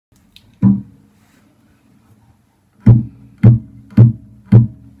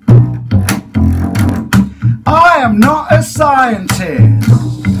am not a scientist,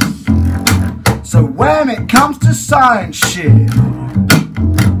 so when it comes to science shit,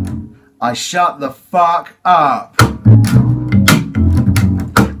 I shut the fuck up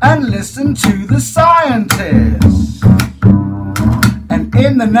and listen to the scientists. And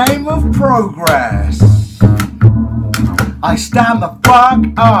in the name of progress, I stand the fuck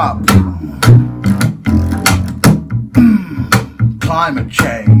up. Climate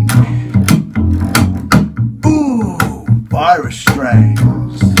change. Ooh, virus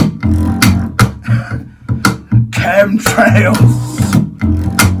strains. Chemtrails.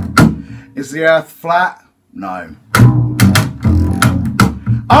 Is the earth flat? No.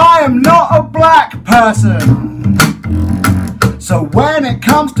 I am not a black person, so when it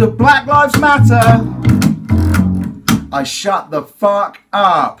comes to Black Lives Matter, I shut the fuck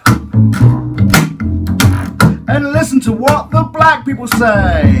up and listen to what the black people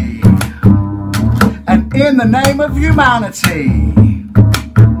say. And in the name of humanity,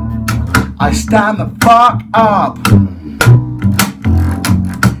 I stand the fuck up.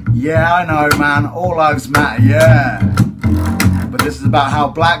 Yeah, I know, man, all lives matter, yeah. But this is about how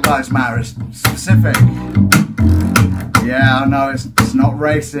Black Lives Matter is specific. Yeah, I know, it's not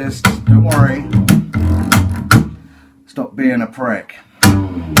racist, don't worry. Stop being a prick.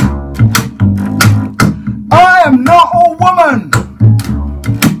 I am not a woman,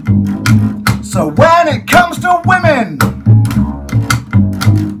 so when it comes to women,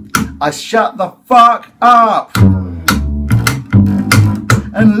 I shut the fuck up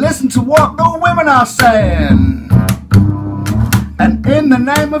and listen to what the women are saying. And in the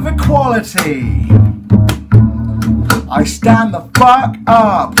name of equality, I stand the fuck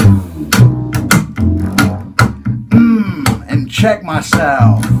up and check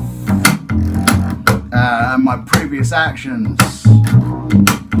myself and my previous actions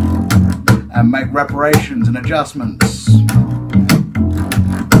and make reparations and adjustments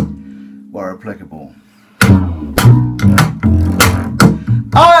where applicable.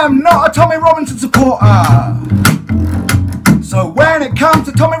 I am not a Tommy Robinson supporter, so when it comes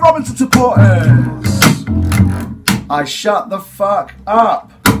to Tommy Robinson supporters, I shut the fuck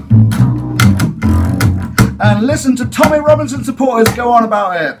up and listen to Tommy Robinson supporters go on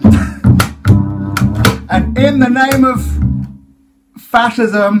about it. And in the name of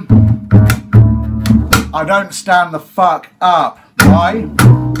fascism, I don't stand the fuck up. Why?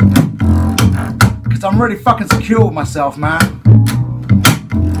 Because I'm really fucking secure with myself, man.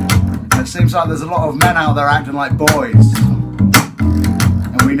 It seems like there's a lot of men out there acting like boys.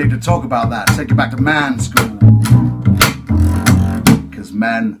 And we need to talk about that. Take it back to man school. Because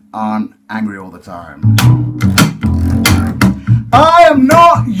men aren't angry all the time. I am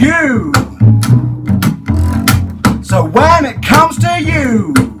not you. So when it comes to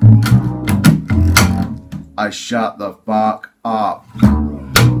you, I shut the fuck up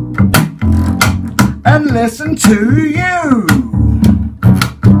and listen to you.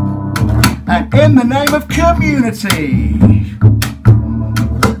 And in the name of community,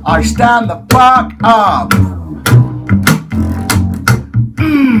 I stand the fuck up.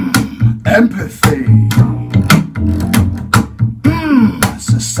 Empathy.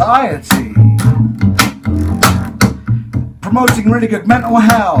 Society. Promoting really good mental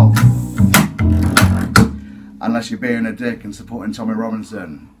health. Unless you're being a dick and supporting Tommy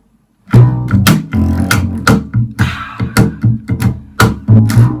Robinson.